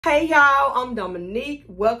Hey y'all, I'm Dominique.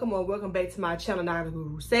 Welcome back to my channel, Naga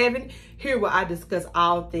Guru 7. Here where I discuss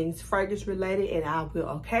all things fragrance related, and I will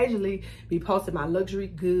occasionally be posting my luxury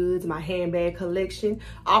goods, my handbag collection,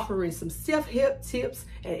 offering some self-help tips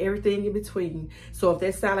and everything in between. So if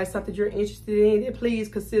that sounds like something you're interested in, then please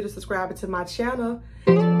consider subscribing to my channel.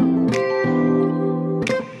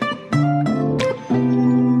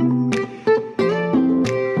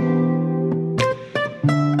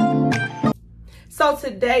 So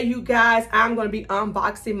today, you guys, I'm going to be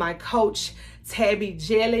unboxing my Coach Tabby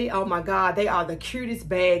jelly. Oh my God, they are the cutest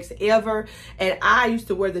bags ever. And I used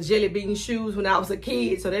to wear the jelly bean shoes when I was a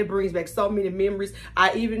kid, so that brings back so many memories.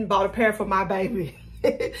 I even bought a pair for my baby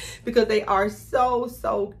because they are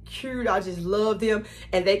so cute. I just love them.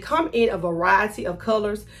 And they come in a variety of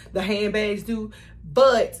colors, the handbags do.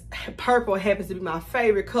 But purple happens to be my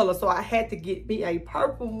favorite color, so I had to get me a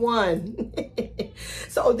purple one.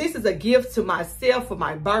 So this is a gift to myself for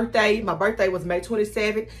my birthday. My birthday was May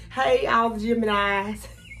 27th. Hey, all the Geminis.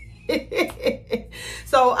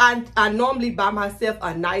 So I normally buy myself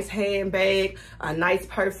a nice handbag, a nice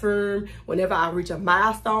perfume whenever I reach a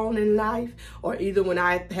milestone in life, or either when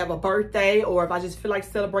I have a birthday, or if I just feel like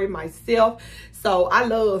celebrating myself. So I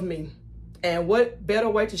love me. And what better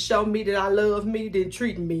way to show me that I love me than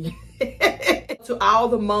treating me? To all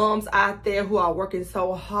the moms out there who are working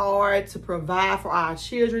so hard to provide for our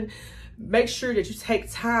children, make sure that you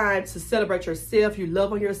take time to celebrate yourself, you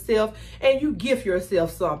love on yourself, and you gift yourself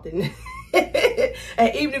something.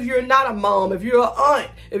 And even if you're not a mom, if you're an aunt,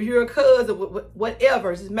 if you're a cousin,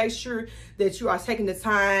 whatever, just make sure that you are taking the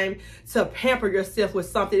time to pamper yourself with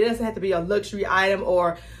something. It doesn't have to be a luxury item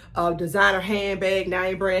or a designer handbag,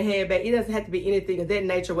 name brand handbag. It doesn't have to be anything of that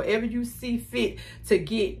nature. Whatever you see fit to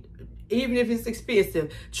get, even if it's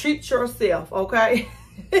expensive, treat yourself, okay?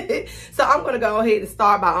 So I'm gonna go ahead and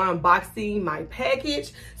start by unboxing my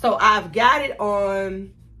package. So I've got it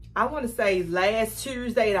on, I want to say last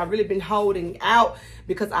Tuesday, and I've really been holding out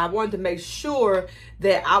because I wanted to make sure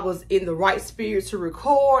that I was in the right spirit to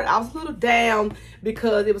record. I was a little down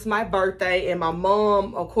because it was my birthday, and my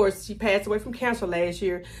mom, of course, she passed away from cancer last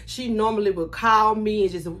year. She normally would call me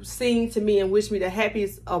and just sing to me and wish me the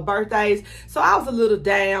happiest of birthdays. So I was a little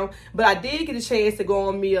down, but I did get a chance to go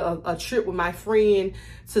on me a trip with my friend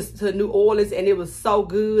to New Orleans, and it was so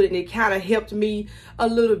good, and it kind of helped me a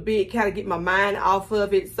little bit, kind of get my mind off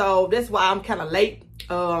of it. So that's why I'm kind of late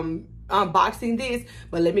unboxing this,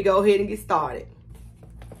 but let me go ahead and get started.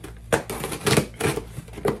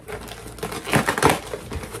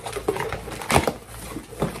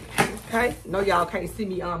 Okay, no, y'all can't see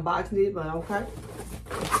me unboxing it, but okay.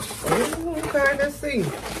 Okay, let's see.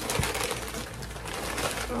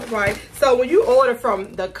 All right, so when you order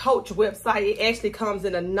from the Coach website, it actually comes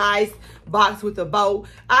in a nice box with a bow.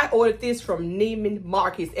 I ordered this from Neiman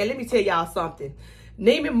Marcus, and let me tell y'all something.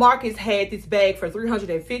 Neiman Marcus had this bag for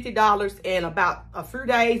 $350, and about a few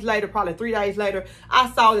days later, probably 3 days later, I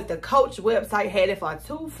saw that the Coach website had it for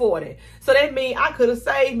 $240. So that means I could have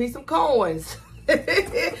saved me some coins.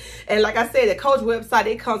 And like I said, the Coach website,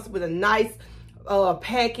 it comes with a nice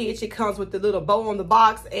package. It comes with the little bow on the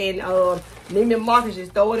box, and Neiman Marcus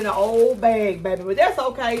just throw it in an old bag, baby. But that's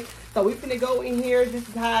okay. So we finna go in here. This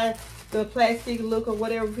is how the plastic look or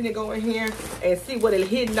whatever. We finna go in here and see what it's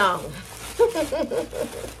hitting on. Okay.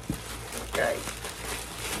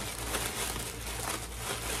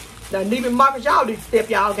 Now Neiman Marcus, y'all need to step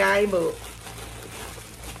y'all game up,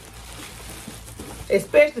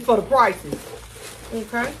 especially for the prices.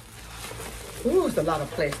 Okay. Ooh, it's a lot of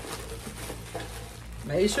plastic.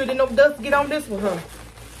 Make sure there's no dust get on this one, huh?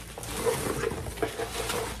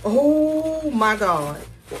 Oh my God.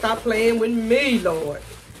 Stop playing with me, Lord.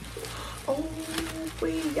 Oh,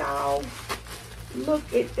 y'all.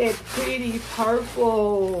 Look at that pretty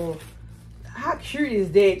purple. How cute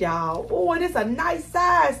is that, y'all? Oh, and it's a nice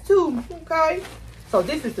size too, okay? So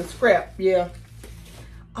this is the scrap, yeah.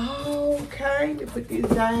 Okay, let me put this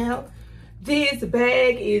down. This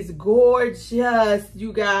bag is gorgeous,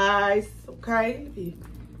 you guys. Okay, let me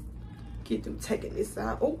get through taking this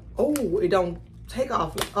out. Oh, it don't take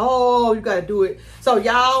off. Oh, you gotta do it. So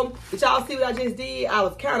y'all, did y'all see what I just did? I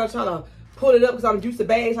was kind of trying to pull it up because I'm used to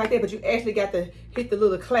bags like that, but you actually got to hit the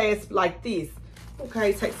little clasp like this.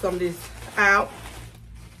 Okay, take some of this out.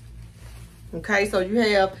 Okay, so you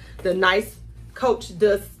have the nice Coach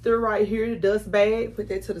duster right here, the dust bag. Put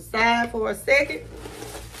that to the side for a second.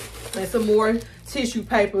 And some more tissue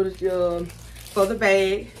paper for the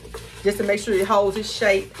bag, just to make sure it holds its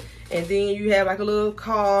shape. And then you have like a little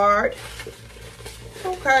card.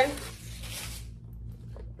 Okay.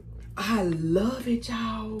 I love it,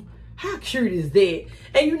 y'all. How cute is that?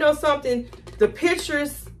 And you know something? The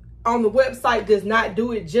pictures on the website does not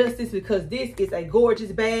do it justice, because this is a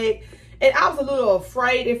gorgeous bag. And I was a little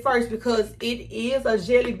afraid at first because it is a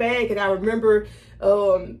jelly bag, and I remember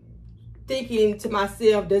thinking to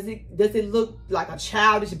myself, does it look like a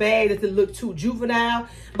childish bag? Does it look too juvenile?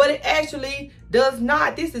 But it actually does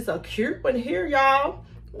not. This is a cute one here, y'all.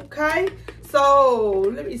 Okay, so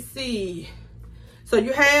let me see. So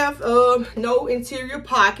you have no interior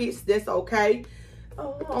pockets. That's okay.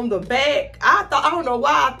 On the back, I don't know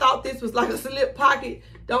why I thought this was like a slip pocket.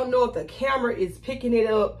 Don't know if the camera is picking it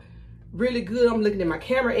up really good. I'm looking at my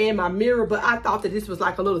camera and my mirror, but I thought that this was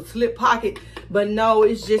like a little slip pocket. But no,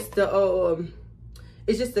 it's just the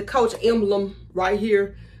Coach emblem right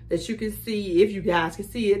here that you can see. If you guys can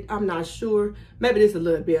see it, I'm not sure. Maybe this is a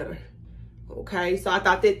little better. Okay, so I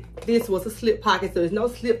thought that this was a slip pocket, so there's no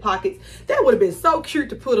slip pockets. That would have been so cute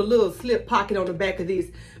to put a little slip pocket on the back of this.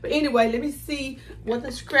 But anyway, let me see what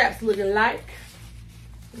the scraps looking like.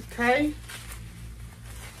 Okay.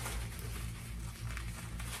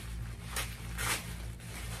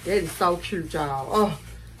 That is so cute, y'all. Oh,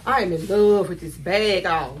 I am in love with this bag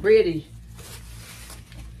already.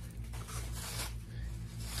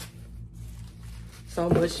 So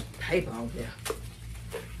much paper on there.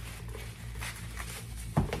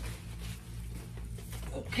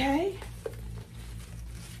 Okay.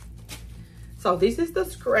 So this is the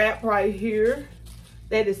scrap right here.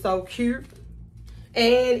 That is so cute.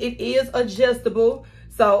 And it is adjustable.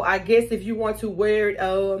 So I guess if you want to wear it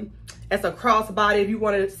as a crossbody, if you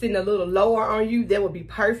want to sit a little lower on you, that would be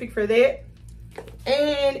perfect for that.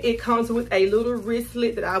 And it comes with a little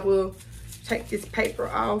wristlet that I will take this paper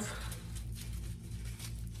off.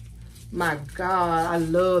 My God, I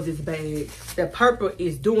love this bag. That purple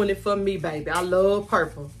is doing it for me, baby. I love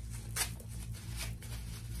purple.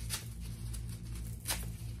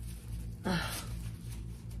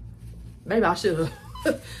 Maybe I should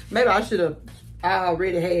have. Maybe I should have. I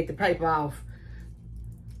already had the paper off.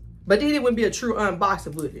 But then it wouldn't be a true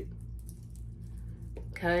unboxing, would it?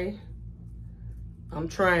 Okay. I'm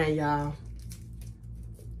trying, y'all.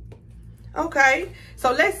 Okay.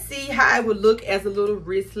 So let's see how it would look as a little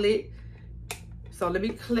wristlet. So let me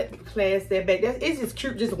clasp that back. It's just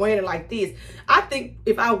cute just wearing it like this. I think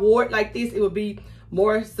if I wore it like this, it would be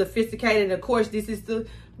more sophisticated. And of course, this is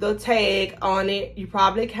the tag on it. You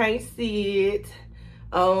probably can't see it.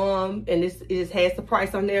 And it just has the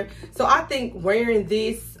price on there. So I think wearing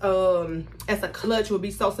this as a clutch would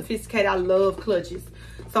be so sophisticated. I love clutches.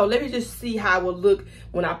 So let me just see how it will look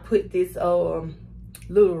when I put this little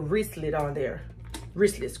wristlet on there.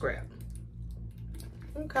 Wristlet scrap.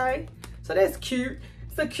 Okay. So that's cute.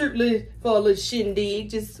 It's a cute little, for a little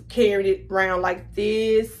shindig, just carrying it around like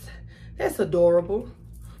this. That's adorable.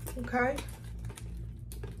 Okay.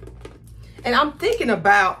 And I'm thinking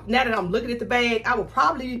about, now that I'm looking at the bag, I will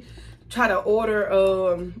probably try to order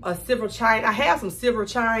a silver chain. I have some silver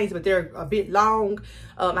chains, but they're a bit long.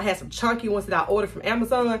 I have some chunky ones that I ordered from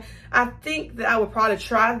Amazon. I think that I would probably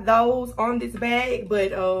try those on this bag,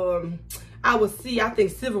 but I will see. I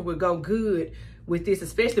think silver would go good with this,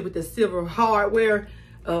 especially with the silver hardware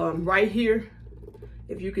right here.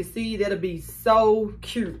 If you can see, that'll be so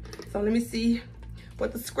cute. So let me see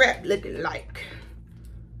what the scrap looking like.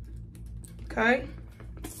 Okay.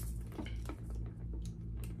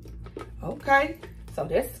 Okay. So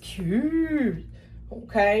that's cute.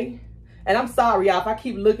 Okay. And I'm sorry, y'all, if I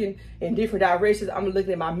keep looking in different directions. I'm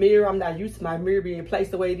looking at my mirror. I'm not used to my mirror being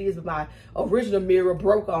placed the way it is, but my original mirror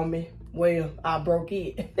broke on me. Well, I broke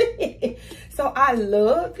it. So I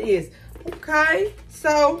love this. Okay.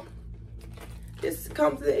 So this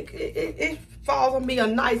comes, it falls on me a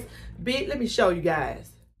nice bit. Let me show you guys.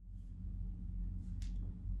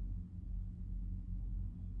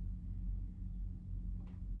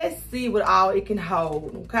 Let's see what all it can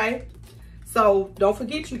hold, okay? So don't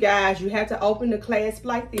forget, you guys, you have to open the clasp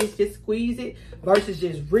like this, just squeeze it versus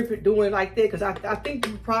just rip it doing it like that, because I think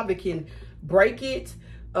you probably can break it.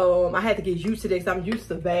 I had to get used to this. I'm used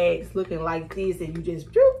to bags looking like this and you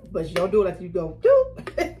just do, but you don't do it like you go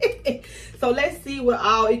do. So let's see what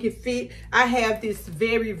all it can fit. I have this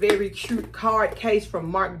very, very cute card case from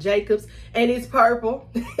Marc Jacobs, and it's purple,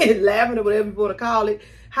 lavender, whatever you want to call it.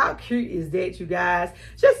 How cute is that, you guys?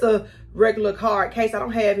 Just a regular card case. I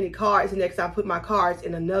don't have any cards in there because I put my cards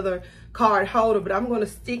in another card holder, but I'm going to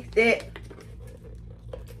stick that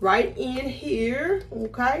right in here,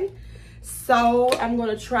 okay? So I'm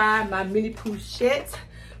going to try my mini pochette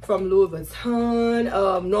from Louis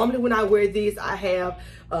Vuitton. Normally when I wear this, I have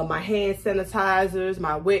my hand sanitizers,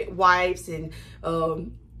 my wet wipes, and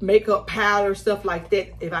makeup powder, stuff like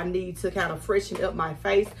that, if I need to kind of freshen up my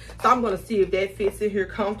face. So I'm going to see if that fits in here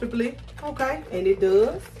comfortably. Okay, and it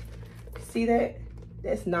does. See that?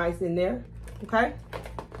 That's nice in there, okay?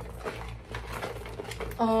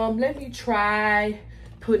 Let me try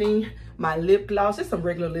putting my lip gloss, just some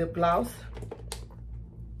regular lip gloss.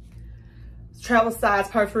 Travel size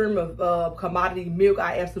perfume of Commodity Milk.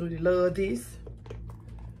 I absolutely love this.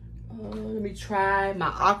 Let me try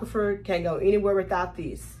my Aquifer. Can't go anywhere without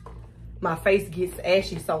this. My face gets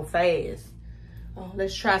ashy so fast.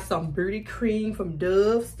 Let's try some booty cream from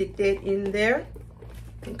Dove. Stick that in there.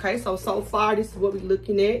 Okay, so far this is what we're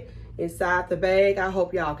looking at inside the bag. I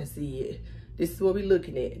hope y'all can see it. This is what we're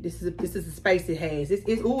looking at. This is the space it has.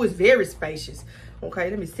 It's very spacious.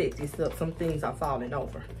 Okay, let me set this up. Some things are falling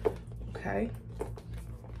over. Okay.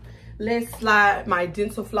 Let's slide my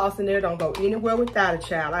dental floss in there. Don't go anywhere without it,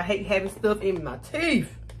 child. I hate having stuff in my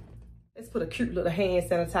teeth. Let's put a cute little hand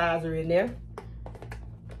sanitizer in there.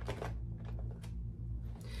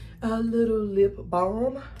 A little lip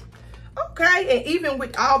balm. Okay, and even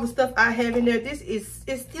with all the stuff I have in there,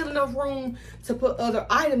 it's still enough room to put other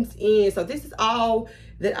items in. So this is all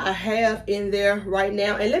that I have in there right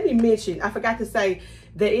now. And let me mention, I forgot to say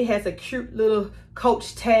that it has a cute little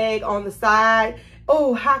Coach tag on the side.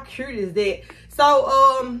 Oh, how cute is that? So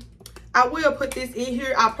I will put this in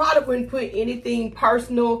here. I probably wouldn't put anything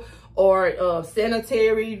personal or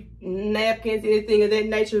sanitary napkins, anything of that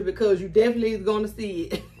nature, because you definitely is going to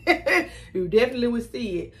see it. You definitely will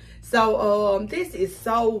see it. So this is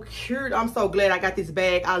so cute. I'm so glad I got this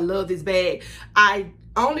bag. I love this bag. I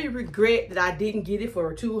only regret that I didn't get it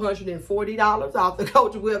for $240 off the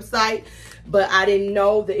Coach website, but I didn't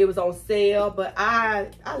know that it was on sale. But I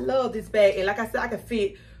love this bag, and like I said, I can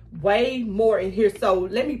fit way more in here. So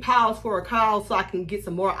let me pause for a call so I can get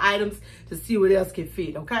some more items to see what else can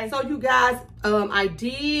fit. Okay, so you guys, I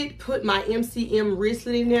did put my MCM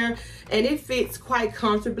wristlet in there, and it fits quite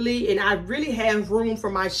comfortably, and I really have room for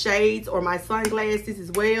my shades or my sunglasses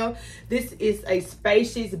as well. This is a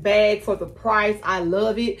spacious bag for the price. I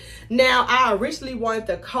love it. Now, I originally wanted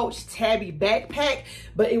the Coach Tabby backpack,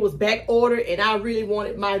 but it was back ordered, and I really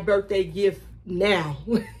wanted my birthday gift now.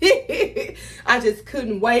 I just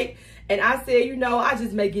couldn't wait, and I said, you know, I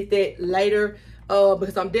just may get that later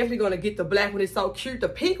because I'm definitely going to get the black one. It's so cute. The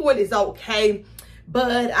pink one is okay,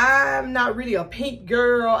 but I'm not really a pink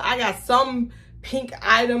girl. I got some pink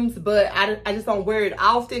items, but I just don't wear it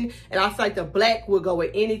often, and I feel like the black will go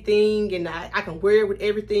with anything, and I can wear it with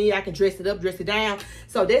everything. I can dress it up, dress it down.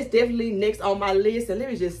 So that's definitely next on my list. And let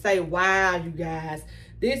me just say, wow, you guys,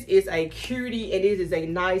 this is a cutie, and it is a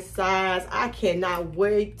nice size. I cannot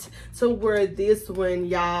wait to wear this one,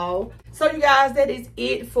 y'all. So you guys, that is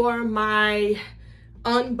it for my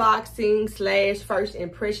unboxing / first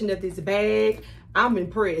impression of this bag. I'm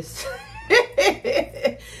impressed.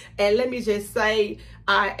 And let me just say,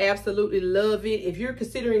 I absolutely love it. If you're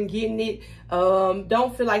considering getting it,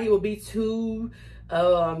 don't feel like it will be too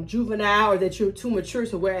juvenile or that you're too mature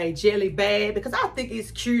to wear a jelly bag, because I think it's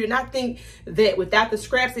cute, and I think that without the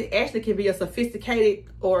scraps, it actually can be a sophisticated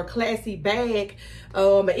or classy bag,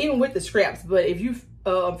 even with the scraps. But if you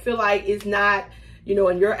feel like it's not, you know,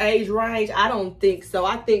 in your age range, I don't think so.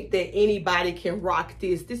 I think that anybody can rock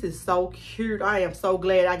this. This is so cute. I am so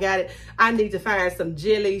glad I got it. I need to find some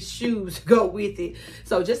jelly shoes to go with it.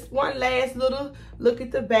 So just one last little look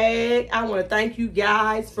at the bag. I want to thank you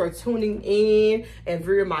guys for tuning in and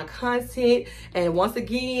viewing my content. And once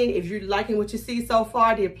again, if you're liking what you see so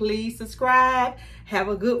far, then please subscribe. Have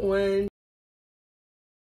a good one.